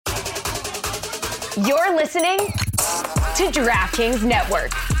You're listening to DraftKings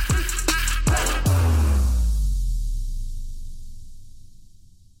Network.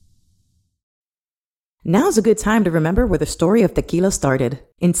 Now's a good time to remember where the story of tequila started.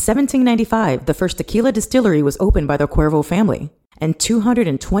 In 1795, the first tequila distillery was opened by the Cuervo family. And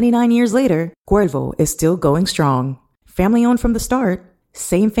 229 years later, Cuervo is still going strong. Family owned from the start,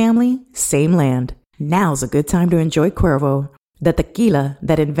 same family, same land. Now's a good time to enjoy Cuervo, the tequila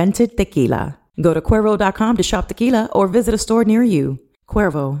that invented tequila. Go to Cuervo.com to shop tequila or visit a store near you.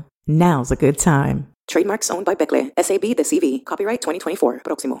 Cuervo, now's a good time. Trademarks owned by Becle, SAB the CV. Copyright 2024.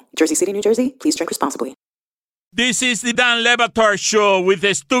 Proximo. Jersey City, New Jersey. Please drink responsibly. This is the Dan Levator Show with the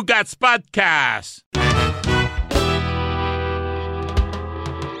Stugatz Podcast.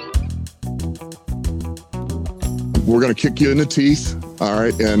 We're going to kick you in the teeth, all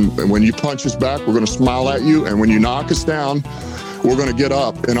right? And when you punch us back, we're going to smile at you. And when you knock us down, we're going to get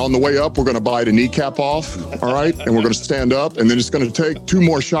up. And on the way up, we're going to bite a kneecap off, all right? And we're going to stand up. And then it's going to take 2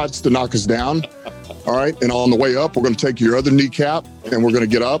 more shots to knock us down, all right? And on the way up, we're going to take your other kneecap, and we're going to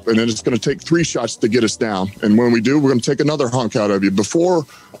get up. And then it's going to take 3 shots to get us down. And when we do, we're going to take another hunk out of you. Before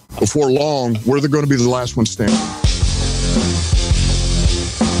long, we're going to be the last one standing.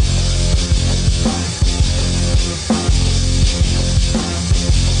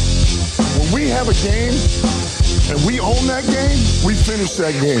 We have a game, and we own that game, we finish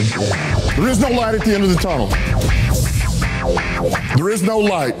that game. There is no light at the end of the tunnel. There is no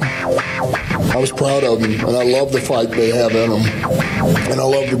light. I was proud of them, and I love the fight they have in them, and I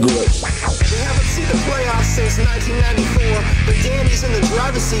love the grit. We haven't seen the playoffs since 1994, but Danny's in the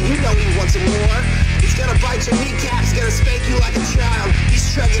driver's seat, you know he wants it more. He's gonna bite your kneecaps, gonna spank you like a child. He's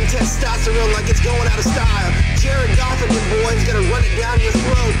chugging testosterone like it's going out of style. Jared Gotham, boy, he's gonna run it down your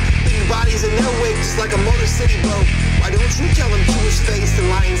throat. Beating bodies in their wake just like a Motor City boat. Why don't you tell him to his face the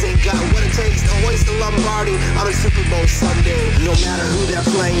Lions ain't got what it takes to hoist the Lombardi on a Super Bowl Sunday. No matter who they're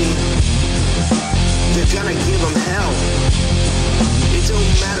playing, they're gonna give them hell. It don't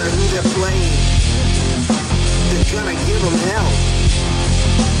matter who they're playing, they're gonna give them hell.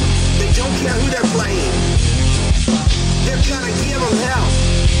 They don't care who they're playing, they're gonna give them hell.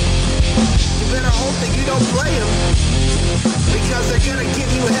 You better hope that you don't play them, because they're gonna give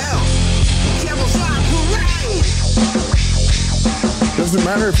you hell. Camel's Rock, hooray! Doesn't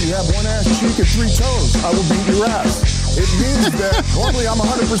matter if you have 1 ass cheek and 3 toes, I will beat your ass. It means that normally I'm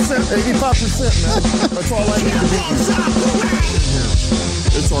 100%, 85%, man. That's all I need to beat you.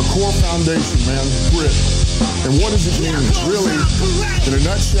 It's our core foundation, man, grit. And what does it mean? Really, in a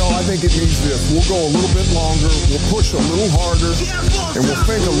nutshell, I think it means this. We'll go a little bit longer, we'll push a little harder, and we'll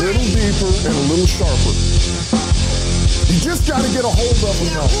think a little deeper and a little sharper. You just got to get a hold of them,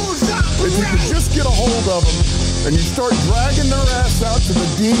 though. If you can just get a hold of them, and you start dragging their ass out to the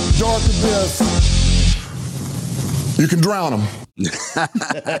deep, dark abyss, you can drown them.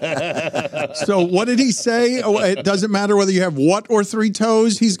 So what did he say? Oh, it doesn't matter whether you have what or 3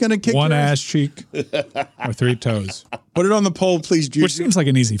 toes. He's going to kick 1 ass cheek or 3 toes. Put it on the poll, please, Juju. Which seems like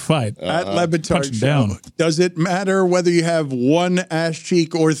an easy fight. At Levitar punch him Show. down. Does it matter whether you have 1 ass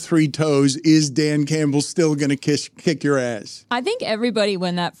cheek or 3 toes? Is Dan Campbell still going to kick your ass? I think everybody,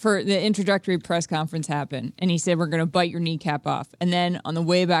 when the introductory press conference happened, and he said, we're going to bite your kneecap off. And then on the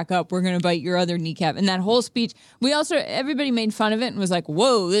way back up, we're going to bite your other kneecap. And that whole speech, everybody made fun of it and was like,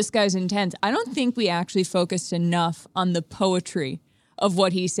 whoa, this guy's intense. I don't think we actually focused enough on the poetry of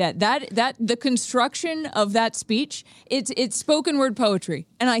what he said. That the construction of that speech, it's spoken word poetry,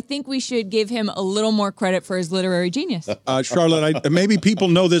 and I think we should give him a little more credit for his literary genius. Charlotte, maybe people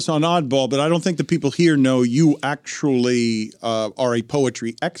know this on Oddball, but I don't think the people here know you actually are a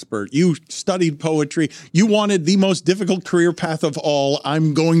poetry expert. You studied poetry. You wanted the most difficult career path of all.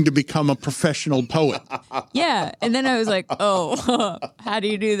 I'm going to become a professional poet. Yeah, and then I was like, oh, how do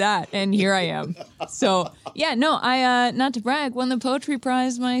you do that? And here I am. So yeah, no, I not to brag, won the poetry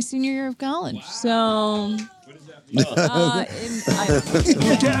prize my senior year of college. So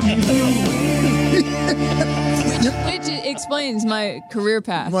which explains my career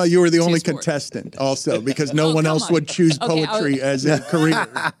path. Well, you were the only contestant also, because no one else would choose poetry as a career.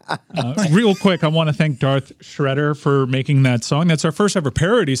 Real quick, I want to thank Darth Shredder for making that song. That's our first ever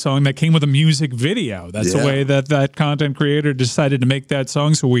parody song that came with a music video. That's the way that content creator decided to make that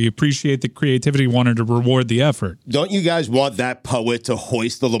song, so we appreciate the creativity, wanted to reward the effort. Don't you guys want that poet to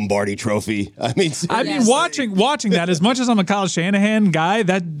hoist the Lombardi trophy? I mean, watching that, as much as I'm a Kyle Shanahan guy,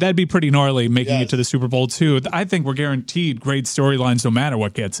 that'd be pretty gnarly making it to the Super Bowl too. I think we're guaranteed great storylines no matter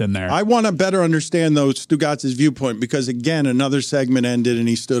what gets in there. I want to better understand, though, Stugatz's viewpoint, because, again, another segment ended and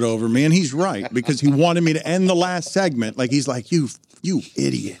he stood over me, and he's right, because he wanted me to end the last segment. Like, he's like, you You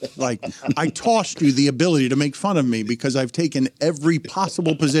idiot. Like, I tossed you the ability to make fun of me because I've taken every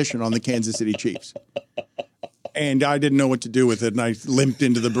possible position on the Kansas City Chiefs. And I didn't know what to do with it, and I limped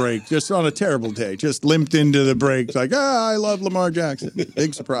into the break just on a terrible day. Just limped into the break, like, I love Lamar Jackson.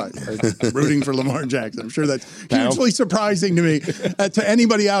 Big surprise. I'm rooting for Lamar Jackson. I'm sure that's hugely surprising to me, to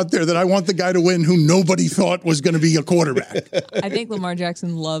anybody out there, that I want the guy to win who nobody thought was going to be a quarterback. I think Lamar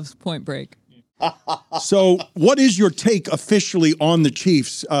Jackson loves Point Break. So what is your take officially on the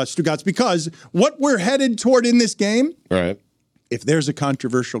Chiefs, Stugatz? Because what we're headed toward in this game, Right. if there's a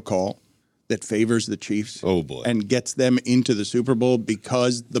controversial call that favors the Chiefs and gets them into the Super Bowl,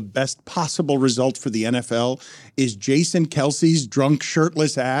 because the best possible result for the NFL is Jason Kelce's drunk,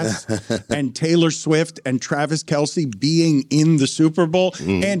 shirtless ass and Taylor Swift and Travis Kelce being in the Super Bowl.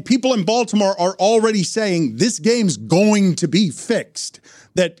 And people in Baltimore are already saying this game's going to be fixed,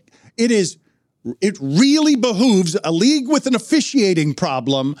 that it really behooves a league with an officiating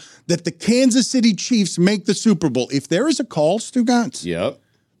problem that the Kansas City Chiefs make the Super Bowl. If there is a call, Stugatz,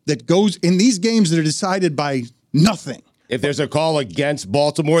 that goes in these games that are decided by nothing. If there's a call against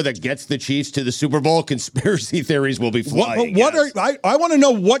Baltimore that gets the Chiefs to the Super Bowl, conspiracy theories will be flying. I want to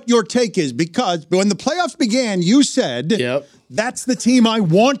know what your take is, because when the playoffs began, you said that's the team I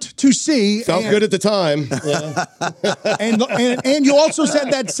want to see. Felt good at the time. And you also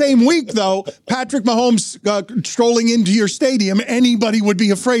said that same week, though, Patrick Mahomes strolling into your stadium, anybody would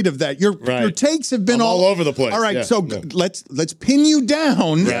be afraid of that. Your takes have been all over the place. All right, let's pin you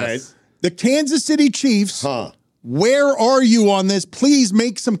down. Right. The Kansas City Chiefs. Where are you on this? Please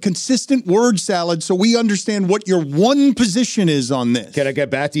make some consistent word salad so we understand what your one position is on this. Can I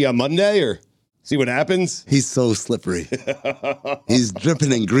get back to you on Monday or see what happens? He's so slippery. He's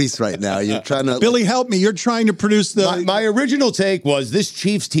dripping in grease right now. You're trying to... Billy, help me. You're trying to produce the... My original take was this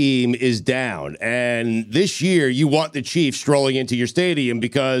Chiefs team is down. And this year you want the Chiefs strolling into your stadium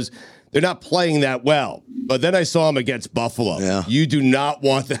because they're not playing that well. But then I saw him against Buffalo. Yeah. You do not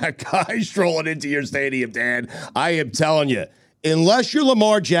want that guy strolling into your stadium, Dan. I am telling you, unless you're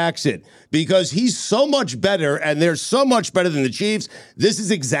Lamar Jackson, because he's so much better and they're so much better than the Chiefs, this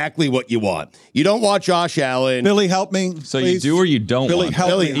is exactly what you want. You don't want Josh Allen. Billy, help me. So you do or you don't Billy, want?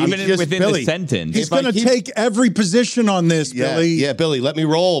 help me. Even within the sentence. He's going to take every position on this, Billy. Yeah, Billy, let me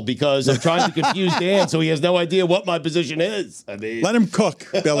roll because I'm trying to confuse Dan so he has no idea what my position is. I mean, let him cook,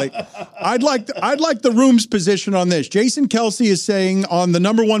 Billy. I'd like the room's position on this. Jason Kelce is saying on the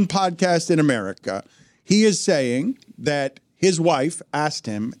 #1 podcast in America, he is saying that his wife asked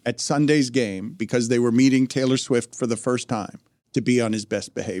him at Sunday's game, because they were meeting Taylor Swift for the first time, to be on his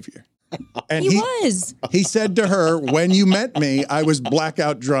best behavior. And he said to her, when you met me, I was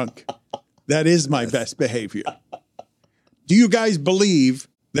blackout drunk. That is my best behavior. Do you guys believe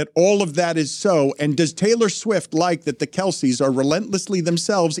that all of that is so? And does Taylor Swift like that the Kelces are relentlessly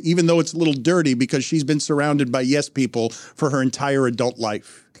themselves, even though it's a little dirty because she's been surrounded by yes people for her entire adult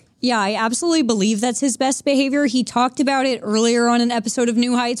life? Yeah, I absolutely believe that's his best behavior. He talked about it earlier on an episode of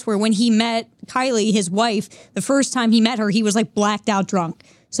New Heights where when he met Kylie, his wife, the first time he met her, he was like blacked out drunk.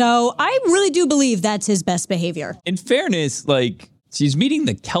 So I really do believe that's his best behavior. In fairness, like, she's meeting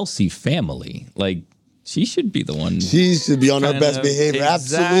the Kelce family. Like, she should be the one. She should be on her best behavior.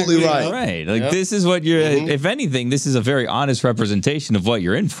 Absolutely right. Right. Like, this is what you're, if anything, this is a very honest representation of what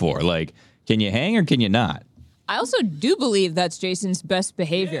you're in for. Like, can you hang or can you not? I also do believe that's Jason's best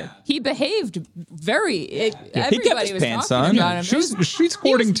behavior. He behaved he kept everybody his was pants talking on. about him. She's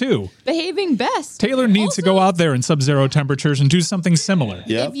courting too. Behaving best. Taylor needs to go out there in sub-zero temperatures and do something similar.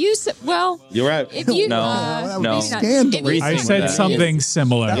 Yeah. If you you're right. If you no. Scandalous. I said something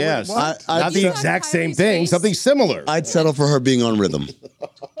similar. Yes. Not the exact same thing. Something similar. I'd settle for her being on rhythm.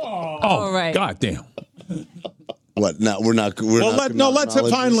 Oh, right. goddamn. What? No, we're not.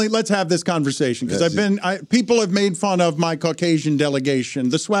 Let's have this conversation, because people have made fun of my Caucasian delegation,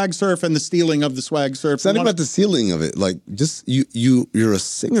 the swag surf and the stealing of the swag surf. It's not about the stealing of it. Like, just you're a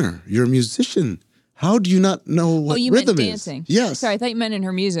singer, you're a musician. How do you not know what you rhythm meant dancing. is? Yes. Sorry, I thought you meant in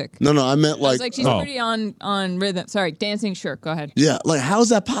her music. No, I meant I was like, she's pretty on rhythm. Sorry, dancing. Sure, go ahead. Yeah, like, how is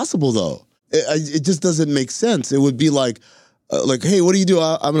that possible though? It just doesn't make sense. It would be like, hey, what do you do?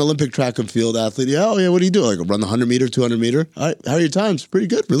 I'm an Olympic track and field athlete. Yeah, oh yeah, what do you do? Like, run the 100 meter, 200 meter. All right, how are your times? Pretty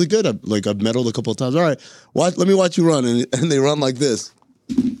good, really good. I've medaled a couple of times. All right, let me watch you run, and they run like this.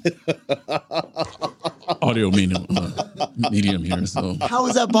 Audio medium here. So how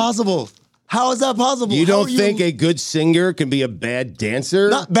is that possible? How is that possible? You don't think a good singer can be a bad dancer?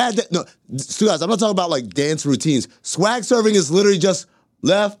 Not bad. No, guys, I'm not talking about like dance routines. Swag surfing is literally just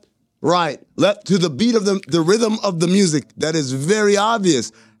left, right, left to the beat of the rhythm of the music. That is very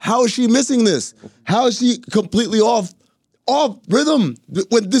obvious. How is she missing this? How is she completely off off rhythm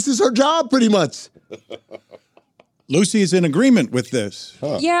when this is her job, pretty much. Lucy is in agreement with this.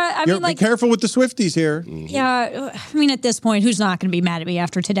 Yeah, I mean, be careful with the Swifties here. Yeah, I mean, at this point, who's not going to be mad at me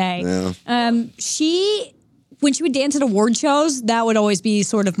after today? Yeah. When she would dance at award shows, that would always be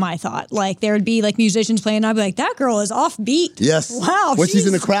sort of my thought. Like, there would be, like, musicians playing, and I'd be like, that girl is offbeat. Yes. Wow. When she's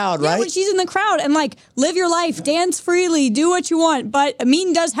in the crowd, right? Yeah, when she's in the crowd. And, like, live your life, dance freely, do what you want. But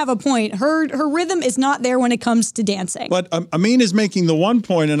Amin does have a point. Her rhythm is not there when it comes to dancing. But Amin is making the one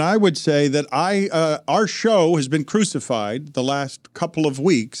point, and I would say that our show has been crucified the last couple of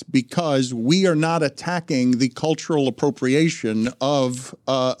weeks because we are not attacking the cultural appropriation of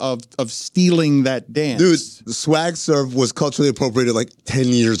stealing that dance. Dude, the swag surf was culturally appropriated like 10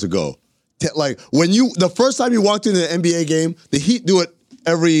 years ago. Like the first time you walked into an NBA game, the Heat do it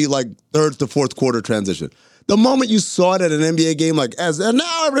every like third to fourth quarter transition. The moment you saw it at an NBA game, like and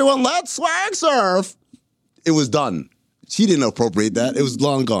now everyone let's swag surf, it was done. She didn't appropriate that. It was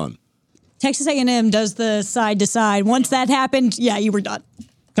long gone. Texas A&M does the side to side. Once that happened, yeah, you were done.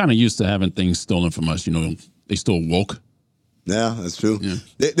 Kind of used to having things stolen from us. They still woke. Yeah, that's true. Yeah.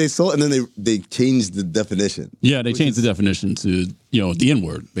 They sold, and then they changed the definition. Yeah, they changed the definition to the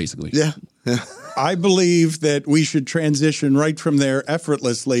N-word, basically. Yeah. I believe that we should transition right from there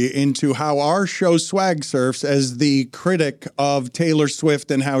effortlessly into how our show swag surfs as the critic of Taylor Swift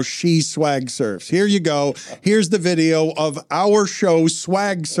and how she swag surfs. Here you go. Here's the video of our show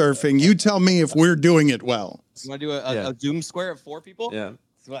swag surfing. You tell me if we're doing it well. You want to do a Zoom square of 4 people? Yeah.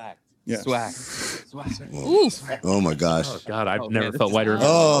 Swag. Yeah. Swag. Ooh. Oh my gosh. Oh God, I've never felt whiter.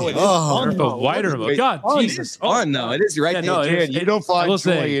 Never felt whiter. God, Jesus. It's fun though. It is right. Yeah, no, Dan, you don't find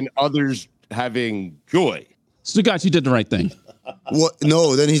joy in others having joy. So, guys, you did the right thing. What?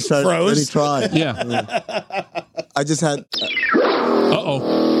 No, then he started. Froze. Then he tried. Yeah. I just had.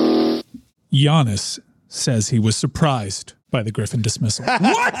 Uh-oh. Giannis says he was surprised by the Griffin dismissal.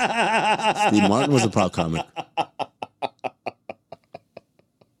 What? Steve Martin was a proud comic.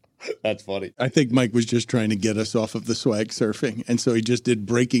 That's funny. I think Mike was just trying to get us off of the swag surfing, and so he just did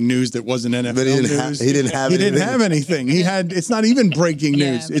breaking news that wasn't NFL But he didn't news. he didn't have. He didn't have anything. He had. It's not even breaking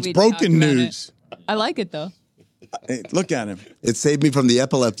news. It's we broken talked about news. I like it though. Hey, look at him. It saved me from the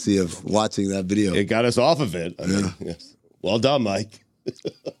epilepsy of watching that video. It got us off of it. I mean, yes. Well done, Mike.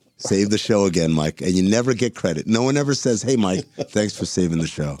 Save the show again, Mike, and you never get credit. No one ever says, "Hey, Mike, thanks for saving the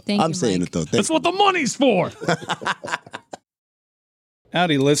show." I'm saying it though. That's what the money's for.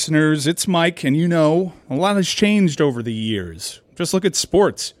 Howdy, listeners. It's Mike, and a lot has changed over the years. Just look at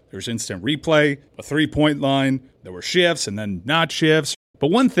sports. There's instant replay, a three-point line, there were shifts and then not shifts. But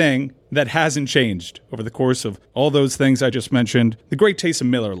one thing that hasn't changed over the course of all those things I just mentioned, the great taste of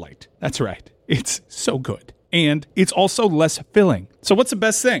Miller Lite. That's right. It's so good. And it's also less filling. So what's the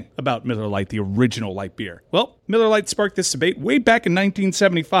best thing about Miller Lite, the original light beer? Well, Miller Lite sparked this debate way back in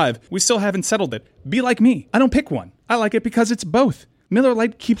 1975. We still haven't settled it. Be like me. I don't pick one. I like it because it's both. Miller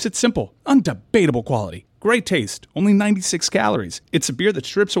Lite keeps it simple, undebatable quality, great taste, only 96 calories. It's a beer that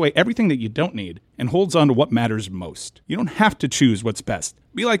strips away everything that you don't need and holds on to what matters most. You don't have to choose what's best.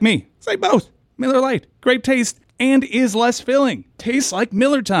 Be like me. Say both. Miller Lite, great taste, and is less filling. Tastes like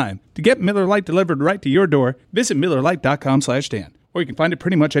Miller time. To get Miller Lite delivered right to your door, visit MillerLite.com/Dan. Or you can find it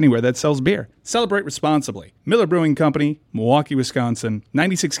pretty much anywhere that sells beer. Celebrate responsibly. Miller Brewing Company, Milwaukee, Wisconsin.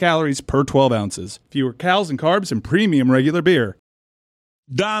 96 calories per 12 ounces. Fewer calories and carbs and premium regular beer.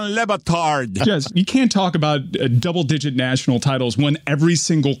 Don Le Batard. Yes, you can't talk about double-digit national titles when every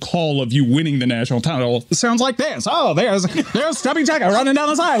single call of you winning the national title sounds like this. Oh, there's Stubby Checker running down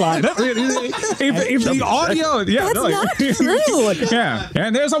the sideline. if the audio, That's not true. Yeah,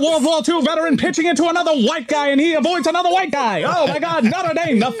 and there's a World War II veteran pitching into another white guy, and he avoids another white guy. Oh my God, Notre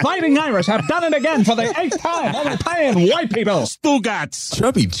Dame, the Fighting Irish have done it again for the 8th time. They're playing white people. Stugats.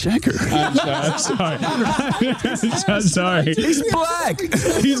 Chubby Checker. I'm sorry. I'm sorry. He's black.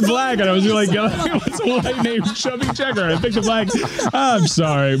 He's black, and I was like, what's a white named Chubby Checker? I picked a black. I'm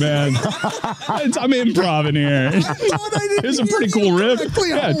sorry, man. I'm improv here. It's a pretty cool riff.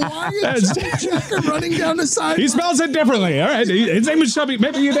 Checker running down the side. He spells it differently. All right, his name is Chubby.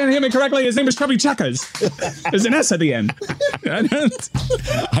 Maybe you didn't hear me correctly. His name is Chubby Checkers. There's an S at the end.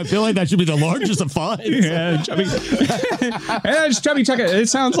 I feel like that should be the largest of 5. Yeah, Chubby. Yeah, it's Chubby Checker. It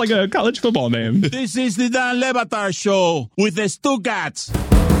sounds like a college football name. This is the Dan Le Batard Show with the Stugats.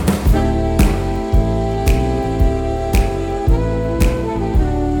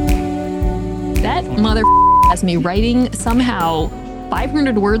 That mother has me writing somehow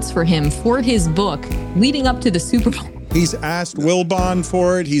 500 words for him for his book leading up to the Super Bowl. He's asked Wilbon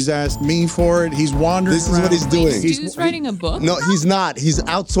for it. He's asked me for it. He's wandering This is what he's doing. Stu's writing a book? No, he's not. He's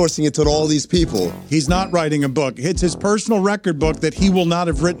outsourcing it to all these people. He's not writing a book. It's his personal record book that he will not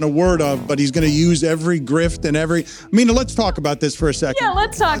have written a word of, but he's going to use every grift and every. Mina, let's talk about this for a second. Yeah,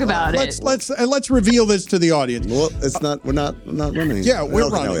 let's talk about it. Let's reveal this to the audience. Well, it's not. We're not running. Yeah, we're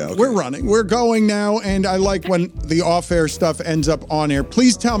Okay, running. okay. We're running. We're going now, and I like when the off-air stuff ends up on air.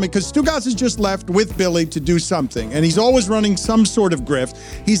 Please tell me, because Stugotz has just left with Billy to do something, and he's always running some sort of grift.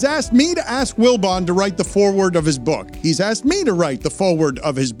 He's asked me to ask Wilbon to write the foreword of his book. He's asked me to write the foreword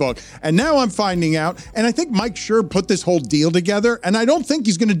of his book, and now I'm finding out, and I think Mike Schur put this whole deal together, and I don't think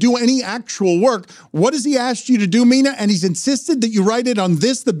he's going to do any actual work. What has he asked you to do, Mina? And he's insisted that you write it on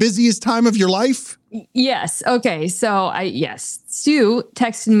this, the busiest time of your life? Yes. Okay. So Stu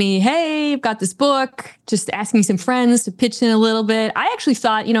texted me, "Hey, I've got this book, just asking some friends to pitch in a little bit." I actually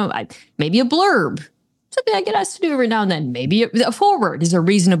thought, maybe a blurb, something I get asked to do every now and then. Maybe a forward is a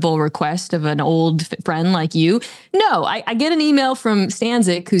reasonable request of an old friend like you. No, I get an email from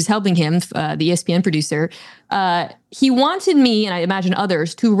Stanzik, who's helping him, the ESPN producer. He wanted me, and I imagine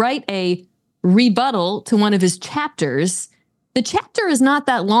others, to write a rebuttal to one of his chapters. The chapter is not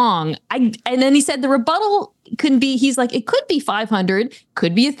that long. And then he said the rebuttal could be, he's like, it could be 500,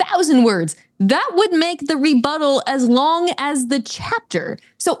 could be 1,000 words. That would make the rebuttal as long as the chapter.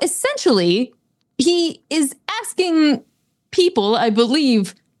 So essentially, he is asking people, I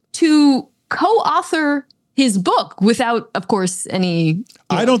believe, to co-author his book without, of course, any.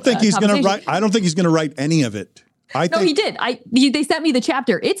 I don't think he's going to write. I don't think he's going to write any of it. He did. They sent me the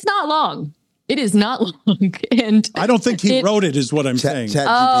chapter. It's not long. It is not long, and I don't think he wrote it. Is what I'm saying.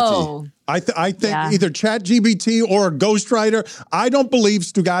 ChatGPT. I think either ChatGPT or a ghostwriter. I don't believe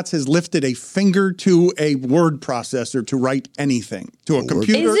Stugotz has lifted a finger to a word processor to write anything to a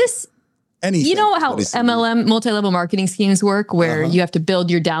computer. Is this anything? You know how MLM, multi-level marketing schemes work, where you have to build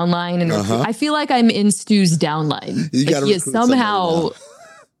your downline, and I feel like I'm in Stu's downline. You got to somehow.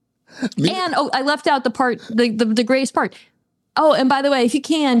 And I left out the part, the greatest part. Oh, and by the way, if you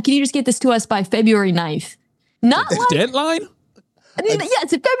can you just get this to us by February 9th? Not like deadline?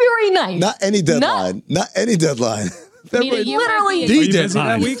 It's February 9th. Not any deadline. Not any deadline. Literally the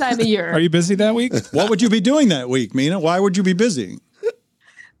deadline. this time of year. Are you busy that week? What would you be doing that week, Mina? Why would you be busy?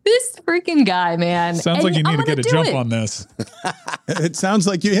 This freaking guy, man. Sounds like you need to get a jump on this. It sounds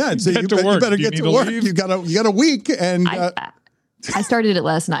like you better get to work. You got a week, and I started it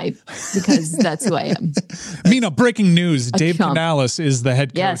last night because that's who I am. Mina, breaking news. Dave Canales is the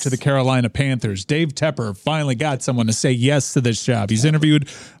head coach of the Carolina Panthers. Dave Tepper finally got someone to say yes to this job. He's interviewed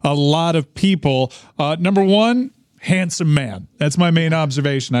a lot of people. Number one, handsome man. That's my main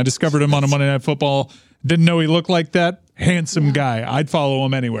observation. I discovered him on a Monday Night Football. Didn't know he looked like that. Handsome guy. I'd follow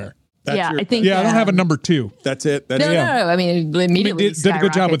him anywhere. I think. Yeah, I don't have a number two. That's it. No. I mean, immediately did a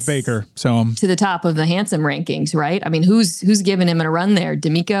good job with Baker. So to the top of the handsome rankings, right? I mean, who's giving him a run there?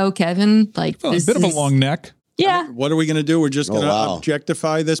 D'Amico, Kevin, a bit of a long neck. Yeah. What are we going to do? We're just going to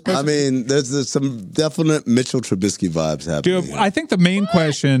objectify this person? I mean, there's some definite Mitchell Trubisky vibes happening. Dude, I think the main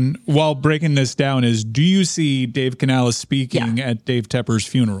question while breaking this down is, do you see Dave Canales speaking at Dave Tepper's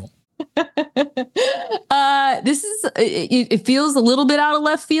funeral? It feels a little bit out of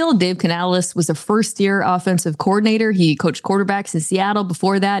left field. Dave Canales was a first-year offensive coordinator. He coached quarterbacks in Seattle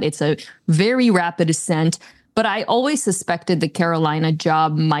before that. It's a very rapid ascent. But I always suspected the Carolina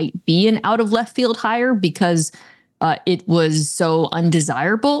job might be an out-of-left field hire because it was so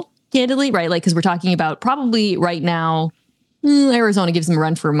undesirable, candidly, right? Like, because we're talking about probably right now, Arizona gives him a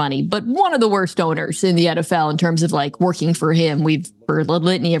run for money, but one of the worst owners in the NFL in terms of like working for him. For a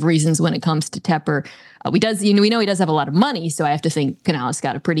litany of reasons when it comes to Tepper. We know he does have a lot of money, so I have to think Canales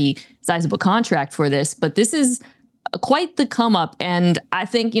got a pretty sizable contract for this. But this is quite the come up, and I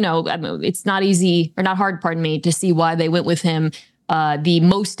think it's not easy or not hard, to see why they went with him. The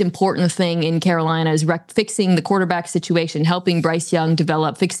most important thing in Carolina is fixing the quarterback situation, helping Bryce Young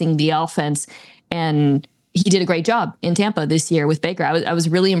develop, fixing the offense, and he did a great job in Tampa this year with Baker. I was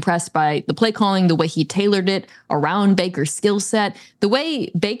really impressed by the play calling, the way he tailored it around Baker's skill set, the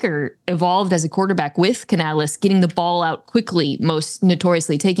way Baker evolved as a quarterback with Canales, getting the ball out quickly, most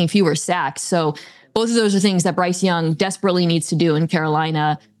notoriously taking fewer sacks. So both of those are things that Bryce Young desperately needs to do in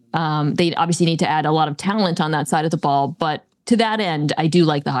Carolina. They obviously need to add a lot of talent on that side of the ball, but to that end, I do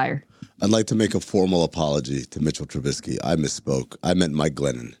like the hire. I'd like to make a formal apology to Mitchell Trubisky. I misspoke. I meant Mike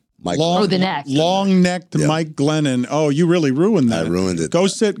Glennon. The neck. Long-necked Mike Glennon. Oh, you really ruined that. I ruined it. Go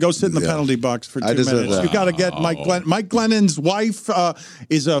sit in the penalty box for 2 minutes. You got to get Mike Glennon. Mike Glennon's wife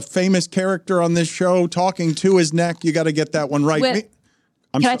is a famous character on this show, talking to his neck. You got to get that one right.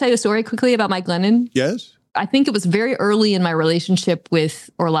 Can I tell you a story quickly about Mike Glennon? Yes. I think it was very early in my relationship with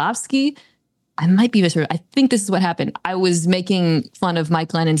Orlovsky. I might be misheard. I think this is what happened. I was making fun of Mike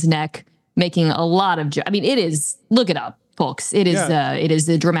Glennon's neck, making a lot of I mean, it is, look it up, folks. It is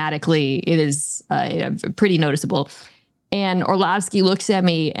pretty noticeable. And Orlovsky looks at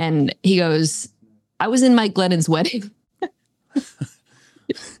me and he goes, I was in Mike Glennon's wedding.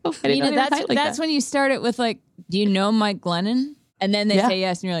 That's when you start it with like, do you know Mike Glennon? And then they say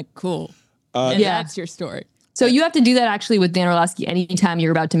yes, and you're like, cool. And that's your story. So you have to do that actually with Dan Orlovsky anytime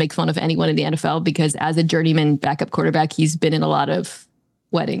you're about to make fun of anyone in the NFL, because as a journeyman backup quarterback, he's been in a lot of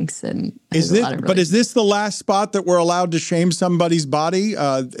weddings. And is this the last spot that we're allowed to shame somebody's body?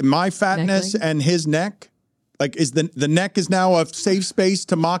 My fatness and his neck? Like, is the neck is now a safe space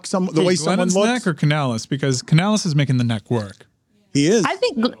to mock the way someone Glennon's looks? neck or Canales? Because Canales is making the neck work. He is. I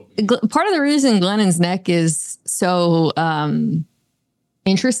think part of the reason Glennon's neck is so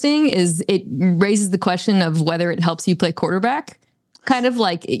interesting is it raises the question of whether it helps you play quarterback. Kind of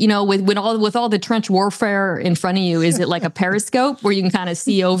like, with all the trench warfare in front of you, is it like a periscope where you can kind of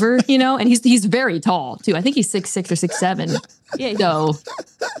see over, and he's very tall too. I think he's 6'6" or 6'7". Yeah, so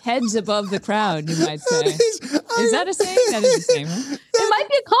heads above the crowd, you might say. Is that a saying? That is a saying, right? It might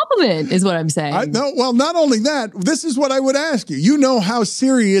be a compliment, is what I'm saying. Well, not only that, this is what I would ask you. You know how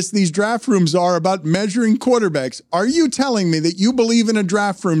serious these draft rooms are about measuring quarterbacks. Are you telling me that you believe in a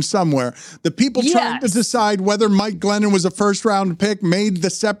draft room somewhere, the people trying to decide whether Mike Glennon was a first-round pick made the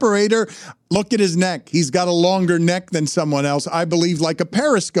separator? Look at his neck. He's got a longer neck than someone else. I believe like a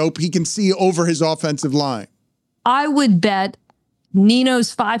periscope, he can see over his offensive line. I would bet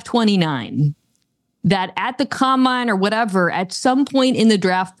Nino's 529 that at the combine or whatever, at some point in the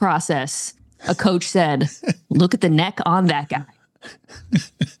draft process, a coach said, look at the neck on that guy.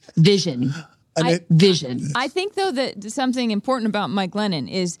 Vision. Vision. I think, though, that something important about Mike Glennon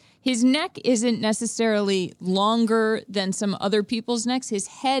is his neck isn't necessarily longer than some other people's necks. His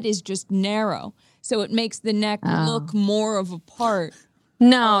head is just narrow. So it makes the neck look more of a part.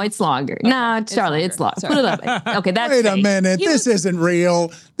 No, it's longer. Okay. No, Charlie, it's long. Put it up. Okay, that's Wait a minute. This isn't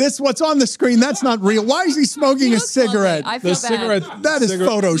real. What's on the screen, that's not real. Why is he smoking a cigarette? I feel bad. That is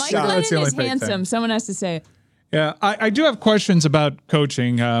Photoshop. Mike Glennon is handsome. Someone has to say it. Yeah, I do have questions about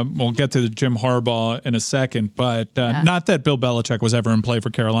coaching. We'll get to Jim Harbaugh in a second, but not that Bill Belichick was ever in play for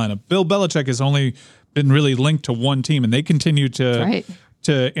Carolina. Bill Belichick has only been really linked to one team, and they continue to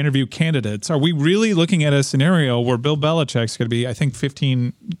interview candidates. Are we really looking at a scenario where Bill Belichick's going to be, I think,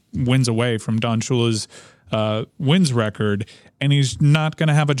 15 wins away from Don Shula's wins record, and he's not going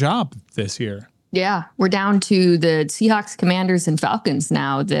to have a job this year? Yeah, we're down to the Seahawks, Commanders, and Falcons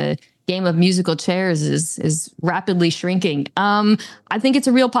now. The game of musical chairs is rapidly shrinking. I think it's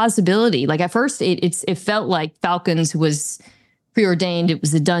a real possibility. Like at first, it felt like Falcons was preordained. It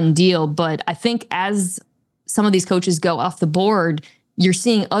was a done deal. But I think as some of these coaches go off the board, you're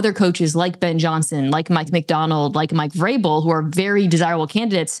seeing other coaches like Ben Johnson, like Mike McDonald, like Mike Vrabel, who are very desirable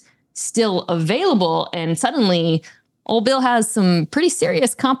candidates still available. And suddenly, old Bill has some pretty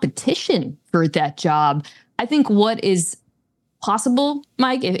serious competition for that job. I think what is possible,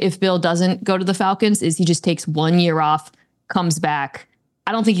 Mike, if Bill doesn't go to the Falcons, is he just takes 1 year off, comes back.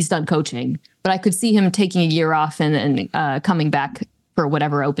 I don't think he's done coaching, but I could see him taking a year off and coming back for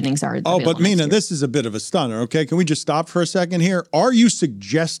whatever openings are. Oh, but Mina, this is a bit of a stunner, okay? Can we just stop for a second here? Are you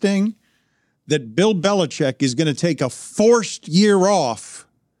suggesting that Bill Belichick is going to take a forced year off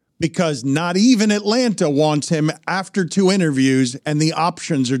because not even Atlanta wants him after 2 interviews and the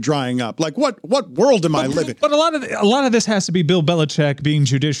options are drying up? Like, what world am I living? But a lot of this has to be Bill Belichick being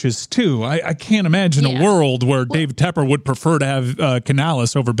judicious too. I can't imagine a world where Dave Tepper would prefer to have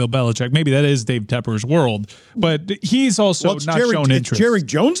Canales over Bill Belichick. Maybe that is Dave Tepper's world, but he's also not shown interest. It's Jerry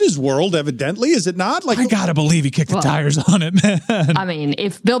Jones's world, evidently, is it not? Like, I gotta believe he kicked the tires on it, man. I mean,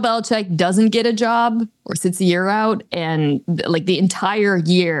 if Bill Belichick doesn't get a job or sits a year out, and like the entire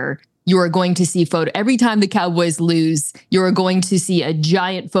year, you are going to see every time the Cowboys lose, you are going to see a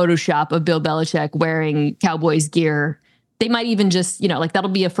giant Photoshop of Bill Belichick wearing Cowboys gear. They might even just, that'll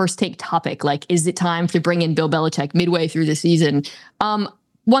be a first take topic. Like, is it time to bring in Bill Belichick midway through the season?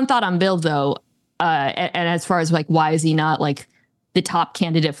 One thought on Bill, though, and as far as like, why is he not like the top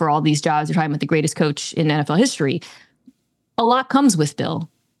candidate for all these jobs? You're talking about the greatest coach in NFL history. A lot comes with Bill.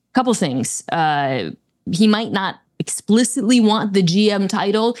 A couple things. He might not explicitly want the GM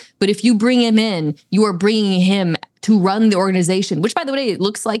title, but if you bring him in, you are bringing him to run the organization, which, by the way, it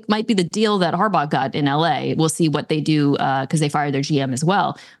looks like might be the deal that Harbaugh got in LA. We'll see what they do because they fired their GM as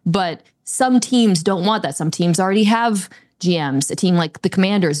well. But some teams don't want that. Some teams already have GMs. A team like the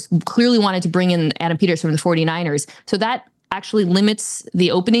Commanders clearly wanted to bring in Adam Peters from the 49ers. So that actually limits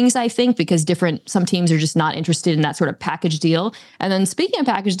the openings, I think, because some teams are just not interested in that sort of package deal. And then speaking of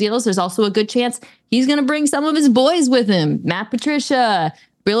package deals, there's also a good chance he's going to bring some of his boys with him. Matt Patricia,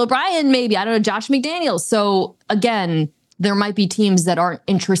 Bill O'Brien, maybe, I don't know, Josh McDaniels. So again, there might be teams that aren't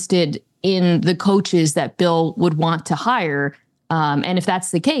interested in the coaches that Bill would want to hire. And if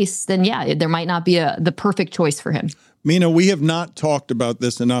that's the case, then yeah, there might not be the perfect choice for him. Mina, we have not talked about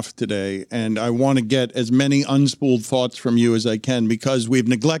this enough today, and I want to get as many unspooled thoughts from you as I can because we've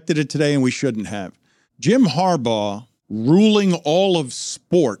neglected it today and we shouldn't have. Jim Harbaugh ruling all of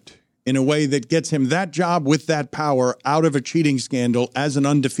sport in a way that gets him that job with that power out of a cheating scandal as an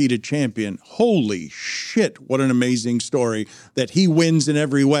undefeated champion. Holy shit, what an amazing story that he wins in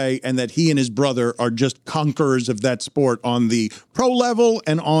every way and that he and his brother are just conquerors of that sport on the pro level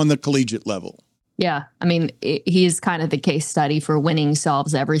and on the collegiate level. Yeah, I mean, he's kind of the case study for winning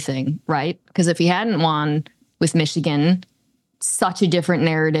solves everything, right? Because if he hadn't won with Michigan, such a different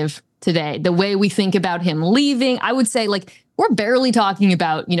narrative today. The way we think about him leaving, I would say, like, we're barely talking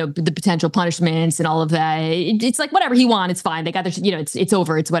about, the potential punishments and all of that. It's like, whatever he won, it's fine. They got their, it's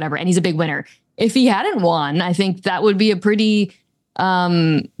over, it's whatever. And he's a big winner. If he hadn't won, I think that would be a pretty,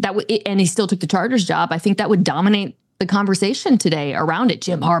 and he still took the Chargers job. I think that would dominate the conversation today around it.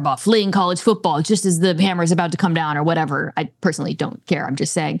 Jim Harbaugh fleeing college football just as the hammer is about to come down or whatever. I personally don't care. I'm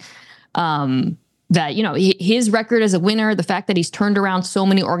just saying that, his record as a winner, the fact that he's turned around so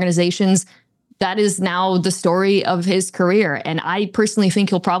many organizations, that is now the story of his career. And I personally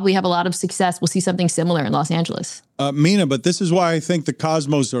think he'll probably have a lot of success. We'll see something similar in Los Angeles. Mina, but this is why I think the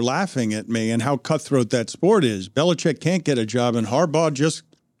Cosmos are laughing at me and how cutthroat that sport is. Belichick can't get a job, and Harbaugh just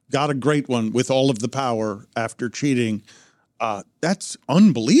got a great one with all of the power after cheating. That's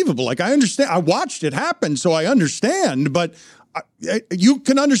unbelievable. Like, I understand. I watched it happen, so I understand. But you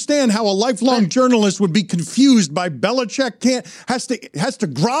can understand how a lifelong journalist would be confused by Belichick has to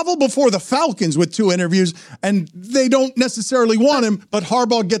grovel before the Falcons with 2 interviews, and they don't necessarily want him, but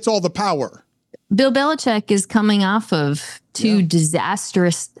Harbaugh gets all the power. Bill Belichick is coming off of 2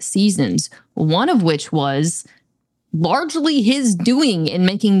 disastrous seasons, one of which was largely his doing in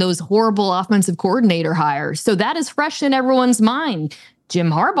making those horrible offensive coordinator hires. So that is fresh in everyone's mind.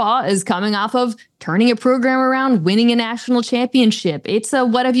 Jim Harbaugh is coming off of turning a program around, winning a national championship. It's a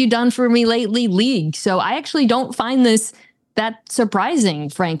what have you done for me lately league. So I actually don't find this that surprising,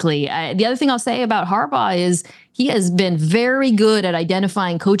 frankly. The other thing I'll say about Harbaugh is he has been very good at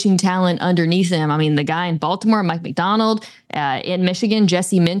identifying coaching talent underneath him. I mean, the guy in Baltimore, Mike McDonald, in Michigan,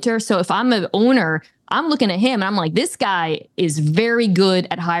 Jesse Minter. So if I'm an owner, I'm looking at him and I'm like, this guy is very good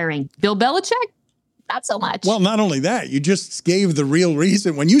at hiring. Bill Belichick, not so much. Well, not only that, you just gave the real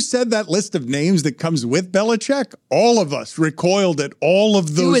reason. When you said that list of names that comes with Belichick, all of us recoiled at all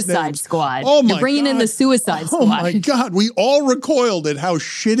of those Suicide names. Squad. Oh, my You're bringing in the Suicide Squad. Oh, my God. We all recoiled at how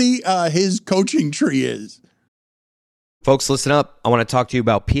shitty his coaching tree is. Folks, listen up. I want to talk to you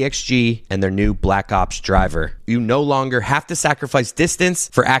about PXG and their new Black Ops driver. You no longer have to sacrifice distance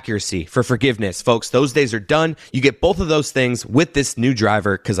for accuracy, for forgiveness. Folks, those days are done. You get both of those things with this new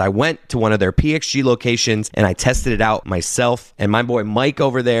driver because I went to one of their PXG locations and I tested it out myself. And my boy Mike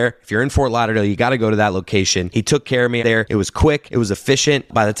over there, if you're in Fort Lauderdale, you got to go to that location. He took care of me there. It was quick. It was efficient.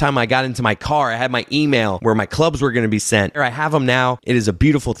 By the time I got into my car, I had my email where my clubs were going to be sent. I have them now. It is a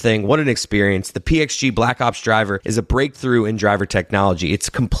beautiful thing. What an experience. The PXG Black Ops driver is a breakthrough in driver technology. It's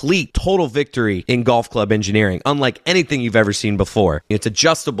complete, total victory in golf club engineering, unlike anything you've ever seen before. It's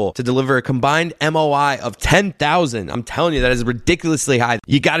adjustable to deliver a combined MOI of 10,000. I'm telling you, that is ridiculously high.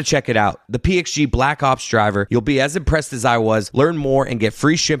 You got to check it out. The PXG Black Ops driver. You'll be as impressed as I was. Learn more and get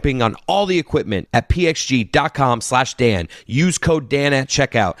free shipping on all the equipment at pxg.com/Dan. Use code Dan at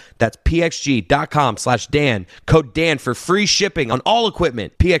checkout. That's pxg.com/Dan. Code Dan for free shipping on all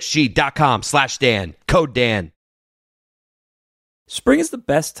equipment. pxg.com/Dan. Code Dan. Spring is the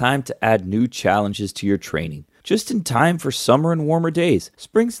best time to add new challenges to your training. Just in time for summer and warmer days,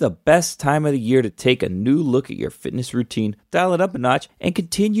 spring's the best time of the year to take a new look at your fitness routine, dial it up a notch, and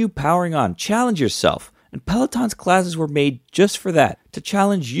continue powering on. Challenge yourself. And Peloton's classes were made just for that, to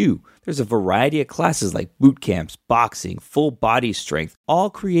challenge you. There's a variety of classes like boot camps, boxing, full body strength,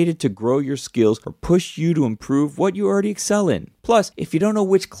 all created to grow your skills or push you to improve what you already excel in. Plus, if you don't know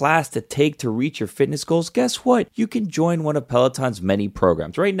which class to take to reach your fitness goals, guess what? You can join one of Peloton's many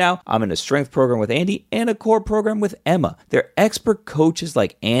programs. Right now, I'm in a strength program with Andy and a core program with Emma. They're expert coaches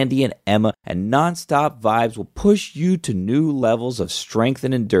like Andy and Emma, and nonstop vibes will push you to new levels of strength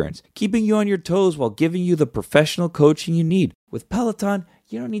and endurance, keeping you on your toes while giving you the professional coaching you need. With Peloton,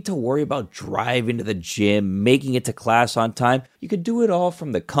 you don't need to worry about driving to the gym, making it to class on time. You can do it all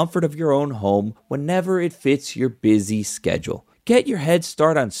from the comfort of your own home whenever it fits your busy schedule. Get your head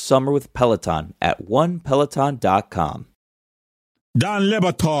start on summer with Peloton at onepeloton.com. Don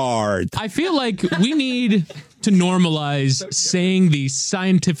Lebatard. I feel like we need to normalize saying the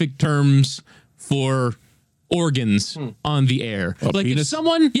scientific terms for organs on the air. Like penis? If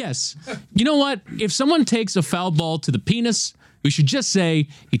someone, yes, you know what? If someone takes a foul ball to the penis, we should just say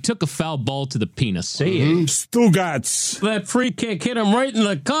he took a foul ball to the penis. Say it. Stugats. That free kick hit him right in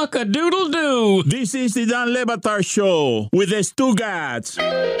the cock-a-doodle-doo. This is the Don Lebatard Show with the Stugats.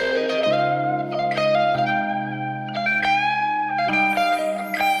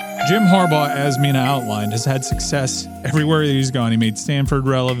 Jim Harbaugh, as Mina outlined, has had success everywhere that he's gone. He made Stanford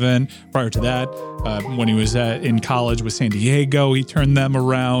relevant. Prior to that, when he was in college with San Diego, he turned them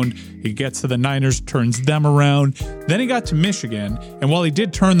around. He gets to the Niners, turns them around. Then he got to Michigan, and while he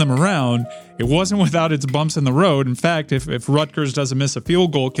did turn them around, it wasn't without its bumps in the road. In fact, if Rutgers doesn't miss a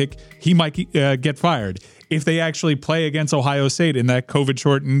field goal kick, he might get fired. If they actually play against Ohio State in that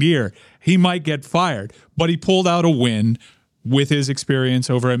COVID-shortened year, he might get fired. But he pulled out a win with his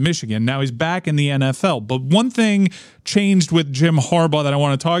experience over at Michigan. Now he's back in the NFL. But one thing changed with Jim Harbaugh that I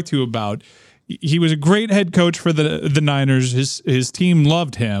want to talk to you about. He was a great head coach for the Niners. His team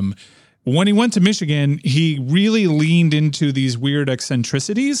loved him. When he went to Michigan, he really leaned into these weird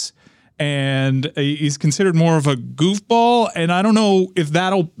eccentricities, and he's considered more of a goofball. And I don't know if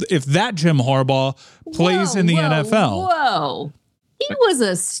that Jim Harbaugh plays in the NFL. Whoa. He was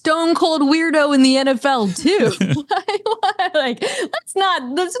a stone cold weirdo in the NFL too.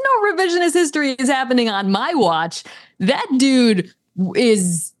 There's no revisionist history is happening on my watch. That dude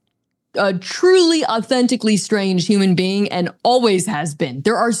is a truly authentically strange human being and always has been.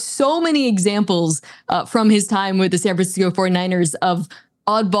 There are so many examples from his time with the San Francisco 49ers of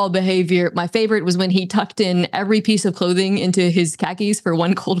oddball behavior. My favorite was when he tucked in every piece of clothing into his khakis for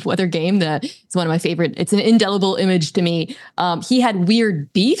one cold weather game. It's one of my favorite. It's an indelible image to me. He had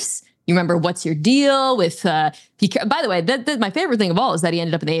weird beefs. You remember What's Your Deal with, by the way, my favorite thing of all is that he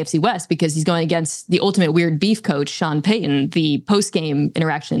ended up in the AFC West because he's going against the ultimate weird beef coach, Sean Payton. The post-game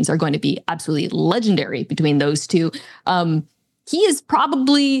interactions are going to be absolutely legendary between those two. He is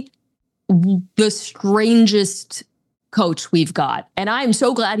probably the strangest coach we've got. And I'm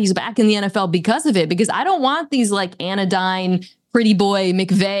so glad he's back in the NFL because of it, because I don't want these like anodyne, pretty boy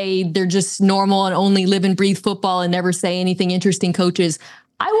McVay, they're just normal and only live and breathe football and never say anything interesting coaches.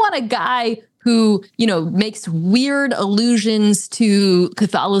 I want a guy who, makes weird allusions to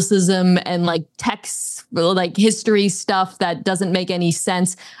Catholicism and like texts, like history stuff that doesn't make any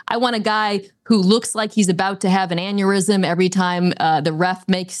sense. I want a guy who looks like he's about to have an aneurysm every time the ref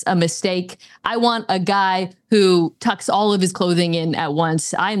makes a mistake. I want a guy who tucks all of his clothing in at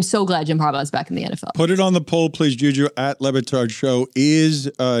once. I am so glad Jim Harbaugh is back in the NFL. Put it on the poll, please, Juju, at Lebatard Show. Is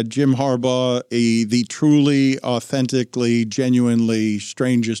Jim Harbaugh the truly, authentically, genuinely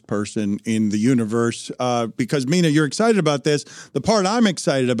strangest person in the universe? Because, Mina, you're excited about this. The part I'm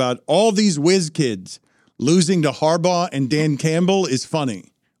excited about, all these whiz kids losing to Harbaugh and Dan Campbell is funny.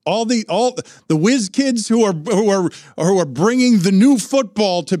 All the whiz kids who are bringing the new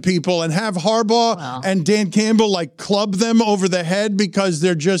football to people and have Harbaugh and Dan Campbell like club them over the head because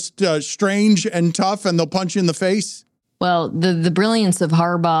they're just strange and tough and they'll punch you in the face. Well, the brilliance of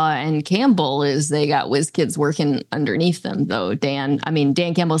Harbaugh and Campbell is they got whiz kids working underneath them, though. Dan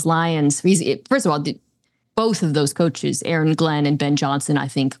Campbell's Lions. First of all, both of those coaches, Aaron Glenn and Ben Johnson, I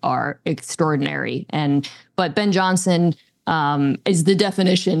think are extraordinary. But Ben Johnson is the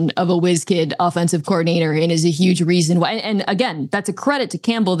definition of a whiz kid offensive coordinator and is a huge reason why. And again, that's a credit to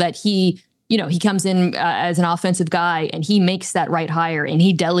Campbell that he comes in as an offensive guy and he makes that right hire and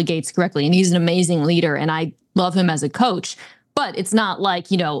he delegates correctly and he's an amazing leader and I love him as a coach. But it's not like,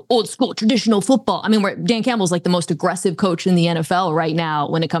 old school traditional football. I mean, Dan Campbell's like the most aggressive coach in the NFL right now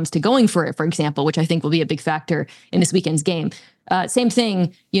when it comes to going for it, for example, which I think will be a big factor in this weekend's game. Same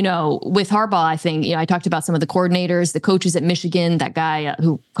thing, with Harbaugh, I think, I talked about some of the coordinators, the coaches at Michigan, that guy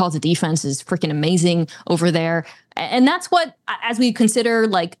who calls the defense is freaking amazing over there. And that's what, as we consider,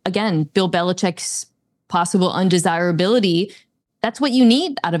 like, again, Bill Belichick's possible undesirability, that's what you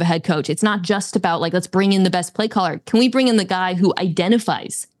need out of a head coach. It's not just about like, let's bring in the best play caller. Can we bring in the guy who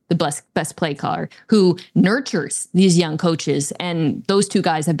identifies the best play caller, who nurtures these young coaches. And those two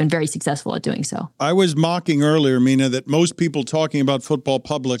guys have been very successful at doing so. I was mocking earlier, Mina, that most people talking about football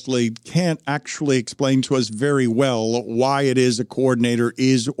publicly can't actually explain to us very well why it is a coordinator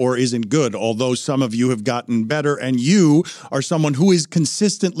is or isn't good, although some of you have gotten better, and you are someone who is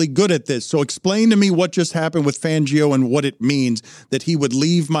consistently good at this. So explain to me what just happened with Fangio and what it means that he would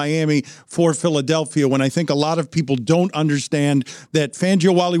leave Miami for Philadelphia, when I think a lot of people don't understand that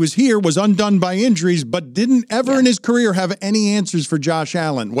Fangio, while he was here, was undone by injuries, but didn't ever in his career have any answers for Josh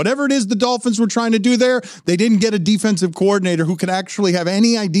Allen. Whatever it is the Dolphins were trying to do there, they didn't get a defensive coordinator who could actually have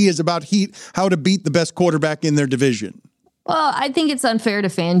any ideas about how to beat the best quarterback in their division. Well, I think it's unfair to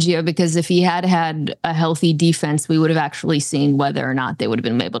Fangio because if he had had a healthy defense, we would have actually seen whether or not they would have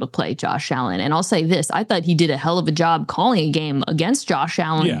been able to play Josh Allen. And I'll say this, I thought he did a hell of a job calling a game against Josh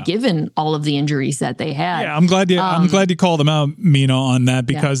Allen, given all of the injuries that they had. Yeah, I'm glad you called them out, Mina, on that,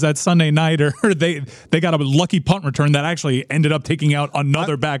 because that Sunday nighter, they got a lucky punt return that actually ended up taking out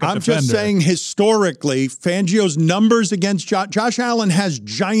another backup defender. I'm just saying, historically, Fangio's numbers against Josh Allen has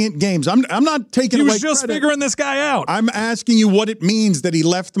giant games. I'm not taking away He was just credit. figuring this guy out. I'm asking you what it means that he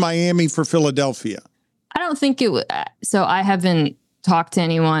left Miami for Philadelphia. I don't think it would. So I haven't talked to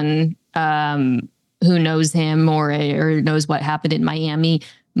anyone who knows him or knows what happened in Miami.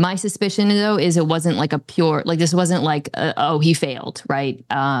 My suspicion, though, is it wasn't like a pure, like this wasn't like, he failed, right?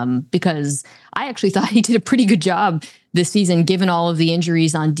 Because I actually thought he did a pretty good job this season, given all of the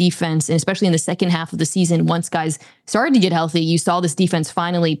injuries on defense, and especially in the second half of the season, once guys started to get healthy, you saw this defense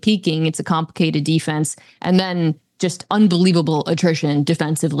finally peaking. It's a complicated defense. And then just unbelievable attrition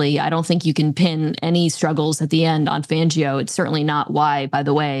defensively. I don't think you can pin any struggles at the end on Fangio. It's certainly not why, by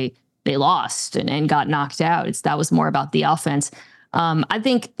the way, they lost and got knocked out. That was more about the offense. I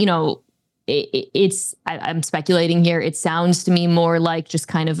think, I'm speculating here. It sounds to me more like just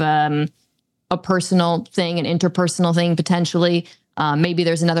kind of a personal thing, an interpersonal thing, potentially. Maybe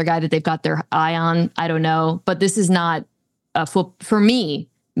there's another guy that they've got their eye on. I don't know. But this is not for me.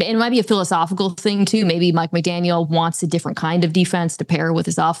 It might be a philosophical thing, too. Maybe Mike McDaniel wants a different kind of defense to pair with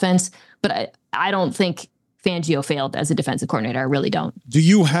his offense. But I don't think Fangio failed as a defensive coordinator. I really don't. Do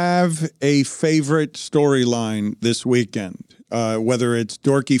you have a favorite storyline this weekend? Whether it's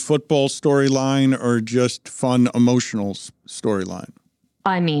dorky football storyline or just fun, emotional storyline?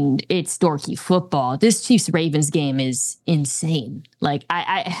 I mean, it's dorky football. This Chiefs-Ravens game is insane. Like,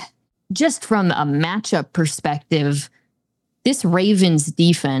 I just from a matchup perspective, this Ravens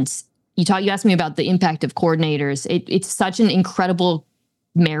defense, you asked me about the impact of coordinators. It's such an incredible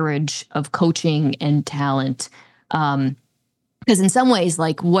marriage of coaching and talent. Because in some ways,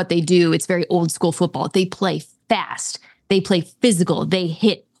 like what they do, it's very old school football. They play fast. They play physical. They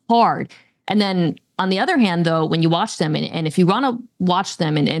hit hard. And then on the other hand, though, when you watch them, and if you want to watch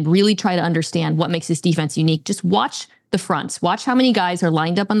them and really try to understand what makes this defense unique, just watch the fronts. Watch how many guys are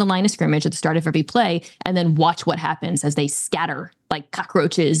lined up on the line of scrimmage at the start of every play, and then watch what happens as they scatter like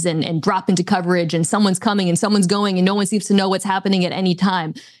cockroaches and drop into coverage, and someone's coming and someone's going, and no one seems to know what's happening at any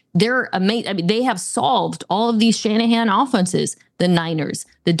time. They're amazing. I mean, they have solved all of these Shanahan offenses, the Niners,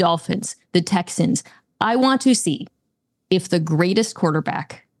 the Dolphins, the Texans. I want to see if the greatest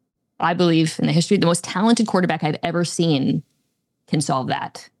quarterback, I believe, in the history, the most talented quarterback I've ever seen, can solve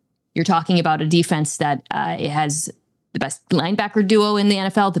that. You're talking about a defense that it has the best linebacker duo in the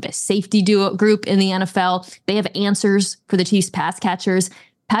NFL, the best safety duo group in the NFL. They have answers for the Chiefs pass catchers.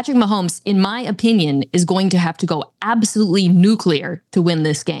 Patrick Mahomes, in my opinion, is going to have to go absolutely nuclear to win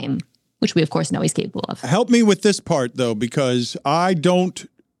this game, which we, of course, know he's capable of. Help me with this part, though, because I don't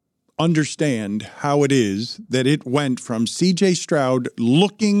understand how it is that it went from C.J. Stroud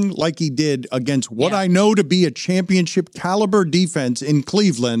looking like he did against what I know to be a championship caliber defense in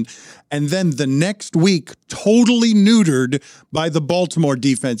Cleveland, and then the next week totally neutered by the Baltimore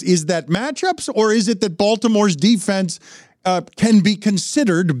defense. Is that matchups, or is it that Baltimore's defense can be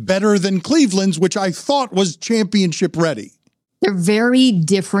considered better than Cleveland's, which I thought was championship ready? They're very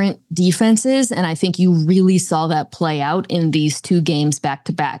different defenses, and I think you really saw that play out in these two games back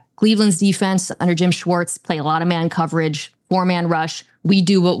to back. Cleveland's defense under Jim Schwartz play a lot of man coverage, 4-man rush. We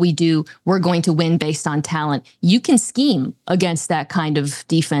do what we do. We're going to win based on talent. You can scheme against that kind of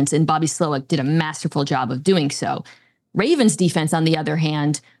defense, and Bobby Slowick did a masterful job of doing so. Ravens defense, on the other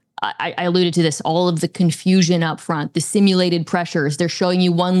hand, I alluded to this, all of the confusion up front, the simulated pressures. They're showing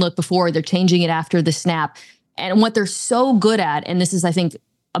you one look before, they're changing it after the snap. And what they're so good at, and this is, I think,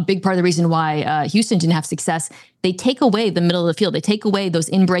 a big part of the reason why Houston didn't have success, they take away the middle of the field. They take away those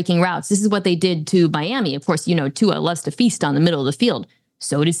in-breaking routes. This is what they did to Miami. Of course, Tua loves to feast on the middle of the field.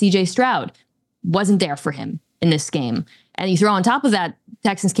 So did C.J. Stroud. Wasn't there for him. in this game. And you throw on top of that,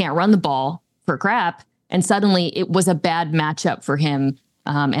 Texans can't run the ball for crap. And suddenly it was a bad matchup for him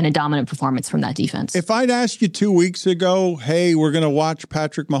and a dominant performance from that defense. If I'd asked you 2 weeks ago, hey, we're going to watch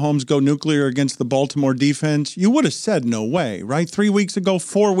Patrick Mahomes go nuclear against the Baltimore defense, you would have said no way, right? 3 weeks ago,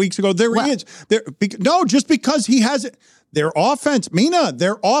 4 weeks ago, he is. Just because he has it. Their offense, Mina,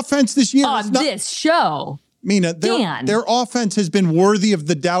 their offense this year. On this show. Mina, their offense has been worthy of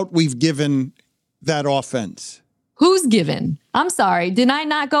the doubt we've given that offense. Who's given? I'm sorry. Did I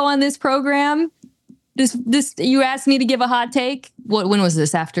not go on this program? This you asked me to give a hot take. When was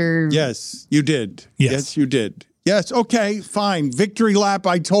this? After? Yes, you did. Yes, you did. Yes. Okay. Fine. Victory lap.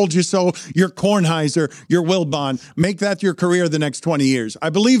 I told you so. You're Kornheiser. You're Wilbon. Make that your career the next 20 years. I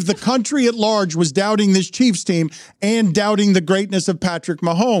believe the country at large was doubting this Chiefs team and doubting the greatness of Patrick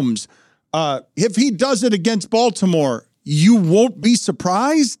Mahomes. If he does it against Baltimore, you won't be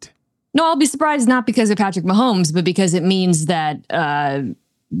surprised. No, I'll be surprised not because of Patrick Mahomes, but because it means that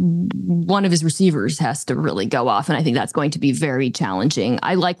one of his receivers has to really go off. And I think that's going to be very challenging.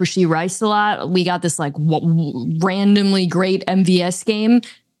 I like Rashee Rice a lot. We got this randomly great MVS game.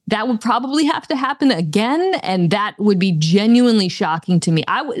 That would probably have to happen again. And that would be genuinely shocking to me.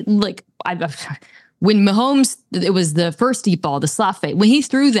 When Mahomes, it was the first deep ball, the slot fade. When he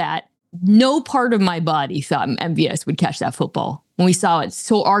threw that, no part of my body thought MVS would catch that football. When we saw it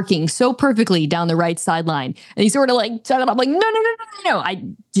so arcing so perfectly down the right sideline, and he sort of took it up no. I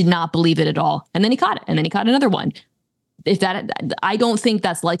did not believe it at all. And then he caught it, and then he caught another one. I don't think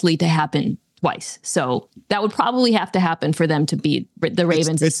that's likely to happen twice. So that would probably have to happen for them to beat the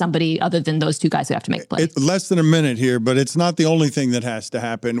Ravens. It's somebody other than those two guys who have to make plays. Less than a minute here, but it's not the only thing that has to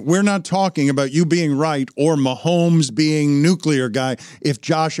happen. We're not talking about you being right or Mahomes being nuclear guy if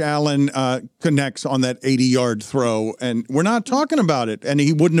Josh Allen connects on that 80-yard throw. And we're not talking about it. And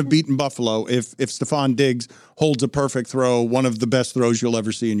he wouldn't have beaten Buffalo if Stephon Diggs holds a perfect throw, one of the best throws you'll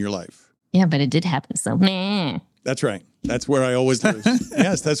ever see in your life. Yeah, but it did happen. So, meh. That's right. That's where I always lose.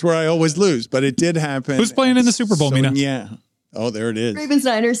 Yes, that's where I always lose. But it did happen. Who's playing in the Super Bowl, Mina? Yeah. Oh, there it is. Ravens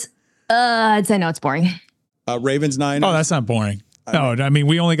Niners. I'd say no, it's boring. Ravens Niners. Oh, that's not boring. No, I mean,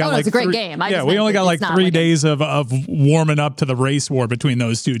 we only got it's a great game. We only got 3 days of warming up to the race war between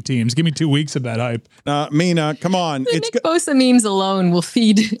those two teams. Give me 2 weeks of that hype. Mina, come on. The Nick Bosa memes alone will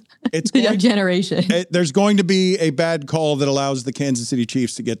feed the generation. There's going to be a bad call that allows the Kansas City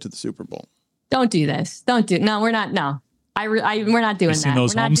Chiefs to get to the Super Bowl. Don't do this. No, we're not. No, we're not doing that. You seen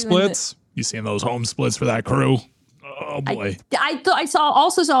those home splits? You seen those home splits for that crew? Oh boy! I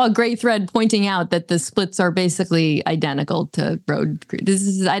also saw a great thread pointing out that the splits are basically identical to road. This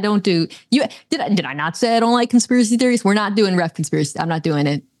is I don't do you. Did I not say I don't like conspiracy theories? We're not doing ref conspiracy. I'm not doing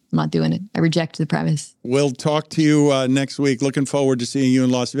it. I'm not doing it. I reject the premise. We'll talk to you next week. Looking forward to seeing you in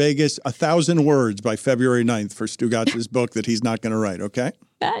Las Vegas. 1,000 words by February 9th for Stugatz's book that he's not going to write. Okay.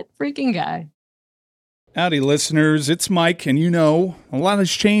 That freaking guy. Howdy, listeners. It's Mike, and a lot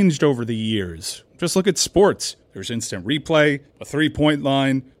has changed over the years. Just look at sports. There's instant replay, a three-point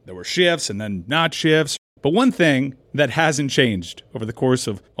line, there were shifts and then not shifts. But one thing that hasn't changed over the course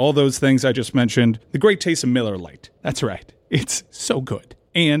of all those things I just mentioned, the great taste of Miller Lite. That's right. It's so good.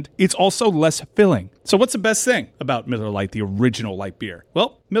 And it's also less filling. So what's the best thing about Miller Lite, the original light beer?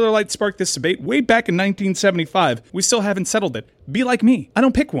 Well, Miller Lite sparked this debate way back in 1975. We still haven't settled it. Be like me. I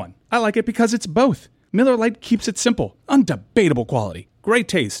don't pick one. I like it because it's both. Miller Lite keeps it simple, undebatable quality, great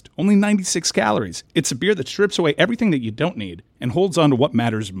taste, only 96 calories. It's a beer that strips away everything that you don't need and holds on to what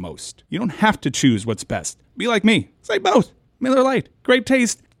matters most. You don't have to choose what's best. Be like me. Say both. Miller Lite, great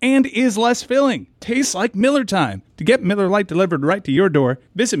taste, and is less filling. Tastes like Miller time. To get Miller Lite delivered right to your door,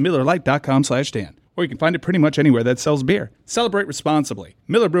 visit MillerLite.com/Dan. Or you can find it pretty much anywhere that sells beer. Celebrate responsibly.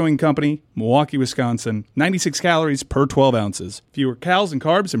 Miller Brewing Company, Milwaukee, Wisconsin. 96 calories per 12 ounces. Fewer calories and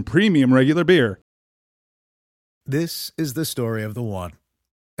carbs and premium regular beer. This is the story of the one.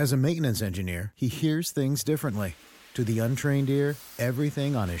 As a maintenance engineer, he hears things differently. To the untrained ear,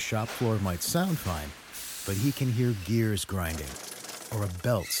 everything on his shop floor might sound fine, but he can hear gears grinding or a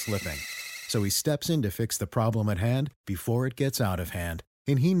belt slipping. So he steps in to fix the problem at hand before it gets out of hand.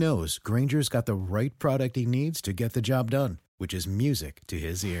 And he knows Grainger's got the right product he needs to get the job done, which is music to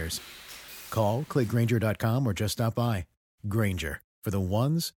his ears. Call, click Grainger.com, or just stop by. Grainger, for the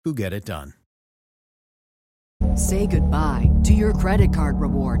ones who get it done. Say goodbye to your credit card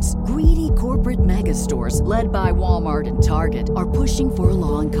rewards. Greedy corporate mega stores, led by Walmart and Target, are pushing for a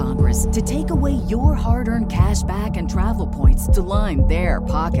law in Congress to take away your hard-earned cash back and travel points to line their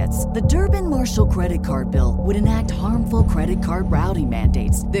pockets. The Durbin-Marshall credit card bill would enact harmful credit card routing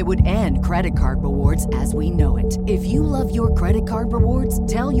mandates that would end credit card rewards as we know it. If you love your credit card rewards,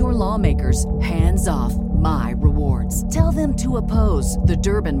 tell your lawmakers, hands off my rewards. Tell them to oppose the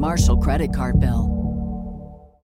Durbin-Marshall credit card bill.